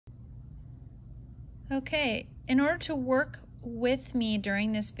Okay, in order to work with me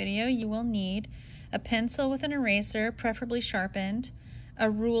during this video, you will need a pencil with an eraser, preferably sharpened,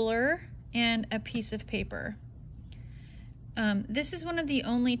 a ruler, and a piece of paper. This is one of the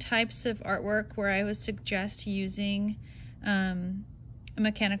only types of artwork where I would suggest using a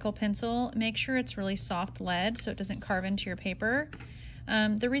mechanical pencil. Make sure it's really soft lead so it doesn't carve into your paper.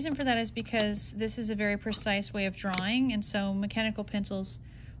 The reason for that is because this is a very precise way of drawing, and so mechanical pencils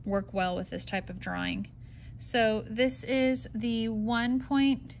work well with this type of drawing. So this is the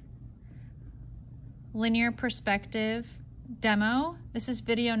 1-point linear perspective demo. This is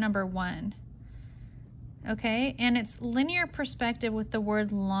video number 1. Okay, and it's linear perspective with the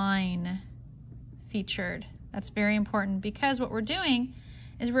word line featured. That's very important because what we're doing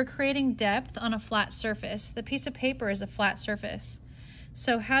is we're creating depth on a flat surface. The piece of paper is a flat surface.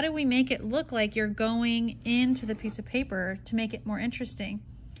 So how do we make it look like you're going into the piece of paper to make it more interesting?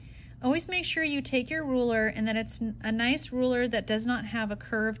 Always make sure you take your ruler and that it's a nice ruler that does not have a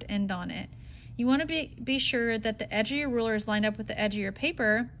curved end on it. You want to be sure that the edge of your ruler is lined up with the edge of your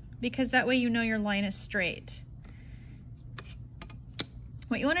paper, because that way you know your line is straight.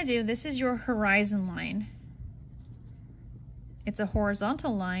 What you want to do, this is your horizon line. It's a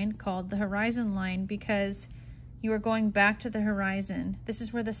horizontal line called the horizon line because you are going back to the horizon. This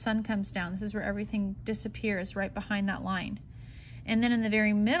is where the sun comes down. This is where everything disappears, right behind that line. And then in the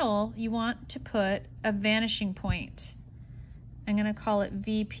very middle, you want to put a vanishing point. I'm going to call it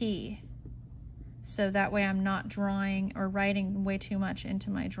VP. So that way I'm not drawing or writing way too much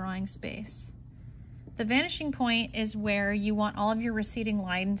into my drawing space. The vanishing point is where you want all of your receding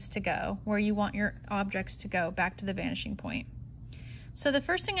lines to go, where you want your objects to go back to the vanishing point. So the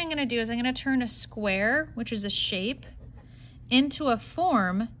first thing I'm going to do is I'm going to turn a square, which is a shape, into a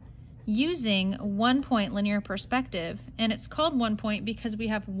form using 1-point linear perspective, and it's called 1 point because we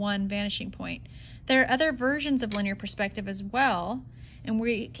have one vanishing point. There are other versions of linear perspective as well, and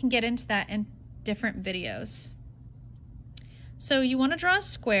we can get into that in different videos. So you want to draw a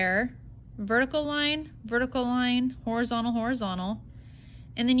square, vertical line, horizontal, horizontal,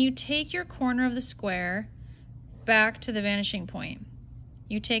 and then you take your corner of the square back to the vanishing point.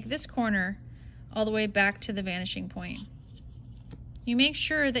 You take this corner all the way back to the vanishing point. You make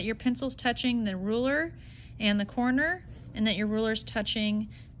sure that your pencil's touching the ruler and the corner, and that your ruler's touching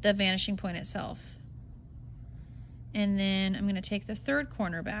the vanishing point itself. And then I'm going to take the third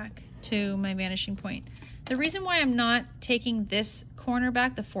corner back to my vanishing point. The reason why I'm not taking this corner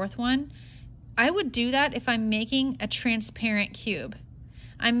back, the fourth one, I would do that if I'm making a transparent cube.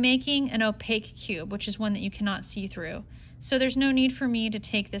 I'm making an opaque cube, which is one that you cannot see through. So there's no need for me to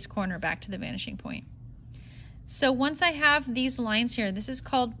take this corner back to the vanishing point. So once I have these lines here, this is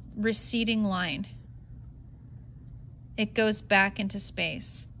called receding line. It goes back into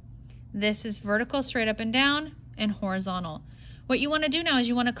space. This is vertical, straight up and down, and horizontal. What you want to do now is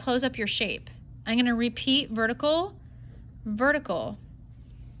you want to close up your shape. I'm going to repeat vertical, vertical,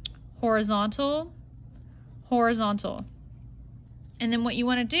 horizontal, horizontal. And then what you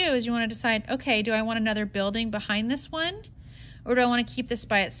want to do is you want to decide, okay, do I want another building behind this one, or do I want to keep this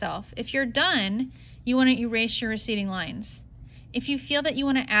by itself? If you're done, you want to erase your receding lines. If you feel that you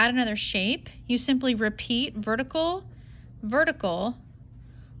want to add another shape, you simply repeat vertical, vertical,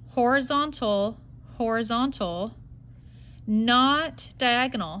 horizontal, horizontal, not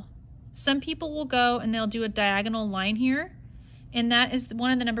diagonal. Some people will go and they'll do a diagonal line here, and that is one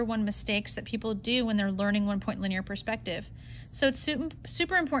of the #1 mistakes that people do when they're learning 1-point linear perspective. So it's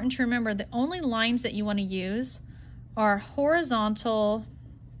super important to remember the only lines that you want to use are horizontal,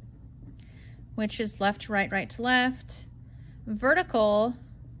 which is left to right, right to left, vertical,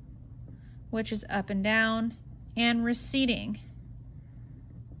 which is up and down, and receding,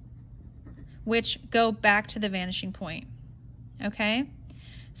 which go back to the vanishing point. Okay,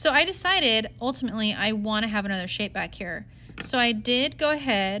 so I decided ultimately I want to have another shape back here. So I did go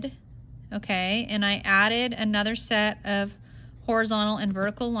ahead, okay, and I added another set of horizontal and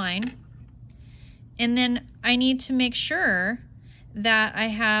vertical line. And then I need to make sure that I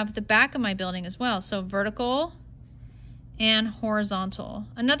have the back of my building as well. So vertical and horizontal.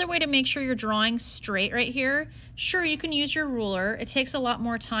 Another way to make sure you're drawing straight right here, sure, you can use your ruler. It takes a lot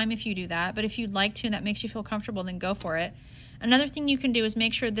more time if you do that, but if you'd like to and that makes you feel comfortable, then go for it. Another thing you can do is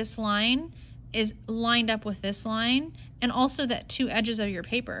make sure this line is lined up with this line, and also the two edges of your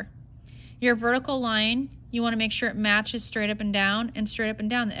paper. Your vertical line, you want to make sure it matches straight up and down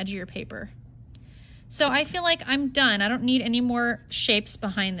the edge of your paper. So I feel like I'm done. I don't need any more shapes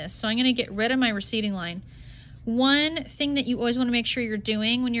behind this. So I'm going to get rid of my receding line. One thing that you always want to make sure you're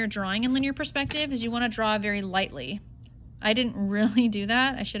doing when you're drawing in linear perspective is you want to draw very lightly. I didn't really do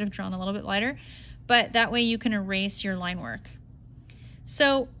that. I should have drawn a little bit lighter. but that way you can erase your line work.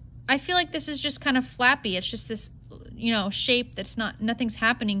 So I feel like this is just kind of flappy. It's just this, you know, shape that's nothing's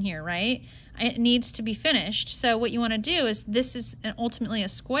happening here, right? It needs to be finished. So what you want to do is, this is ultimately a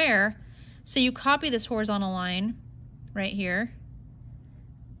square. So you copy this horizontal line right here,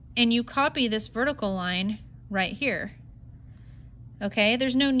 and you copy this vertical line right here. Okay,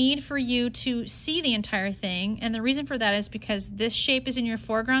 there's no need for you to see the entire thing, and the reason for that is because this shape is in your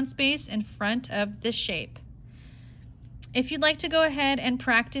foreground space in front of this shape. If you'd like to go ahead and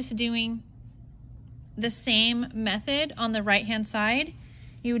practice doing the same method on the right hand side,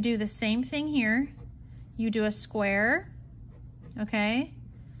 you would do the same thing here. You do a square, okay,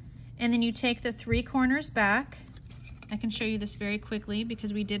 and then you take the 3 corners back. I can show you this very quickly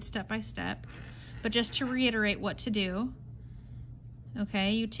because we did step by step, but just to reiterate what to do.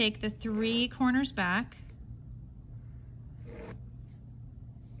 Okay, you take the 3 corners back,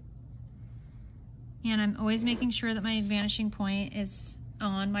 and I'm always making sure that my vanishing point is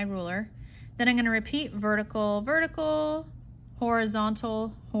on my ruler. Then I'm going to repeat vertical, vertical,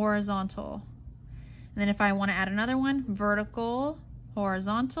 horizontal, horizontal. And then if I want to add another one, vertical,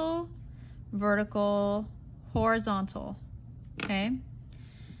 horizontal, vertical, horizontal. Okay, and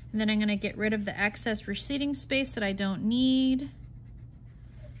then I'm going to get rid of the excess receding space that I don't need.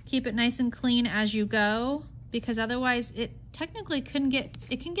 Keep it nice and clean as you go, because otherwise it technically can get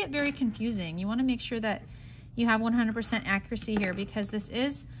very confusing. You want to make sure that you have 100% accuracy here, because this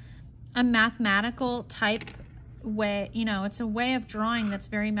is a mathematical type way, you know, it's a way of drawing that's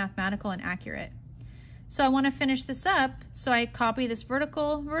very mathematical and accurate. So I want to finish this up, so I copy this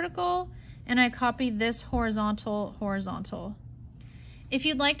vertical, vertical, and I copy this horizontal, horizontal. If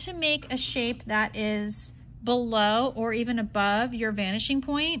you'd like to make a shape that is below or even above your vanishing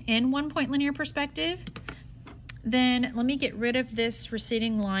point in 1-point linear perspective, then let me get rid of this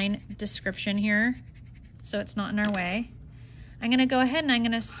receding line description here so it's not in our way. I'm going to go ahead and I'm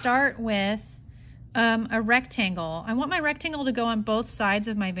going to start with a rectangle. I want my rectangle to go on both sides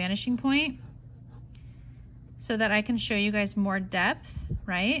of my vanishing point so that I can show you guys more depth,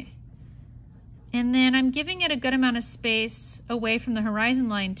 right? And then I'm giving it a good amount of space away from the horizon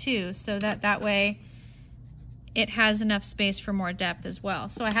line too, so that way it has enough space for more depth as well.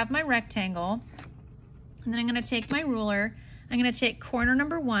 So I have my rectangle, and then I'm going to take my ruler. I'm going to take corner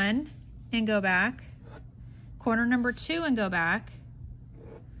number 1 and go back, corner number 2 and go back,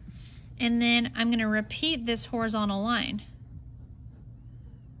 and then I'm going to repeat this horizontal line.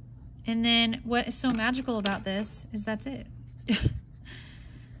 And then what is so magical about this is that's it.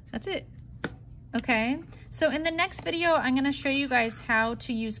 That's it. Okay, so in the next video, I'm going to show you guys how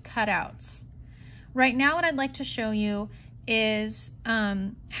to use cutouts. Right now, what I'd like to show you is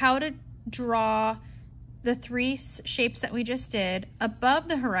how to draw the 3 shapes that we just did above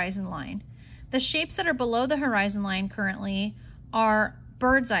the horizon line. The shapes that are below the horizon line currently are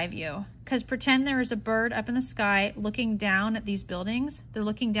bird's eye view, because pretend there is a bird up in the sky looking down at these buildings. They're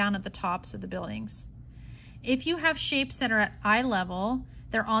looking down at the tops of the buildings. If you have shapes that are at eye level,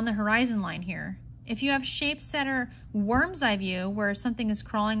 they're on the horizon line here. If you have shapes that are worm's eye view, where something is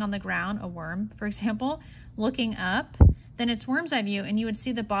crawling on the ground, a worm, for example, looking up, then it's worm's eye view, and you would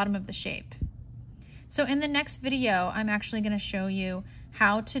see the bottom of the shape. So in the next video, I'm actually going to show you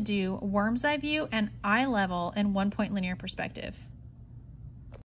how to do worm's eye view and eye level in 1-point linear perspective.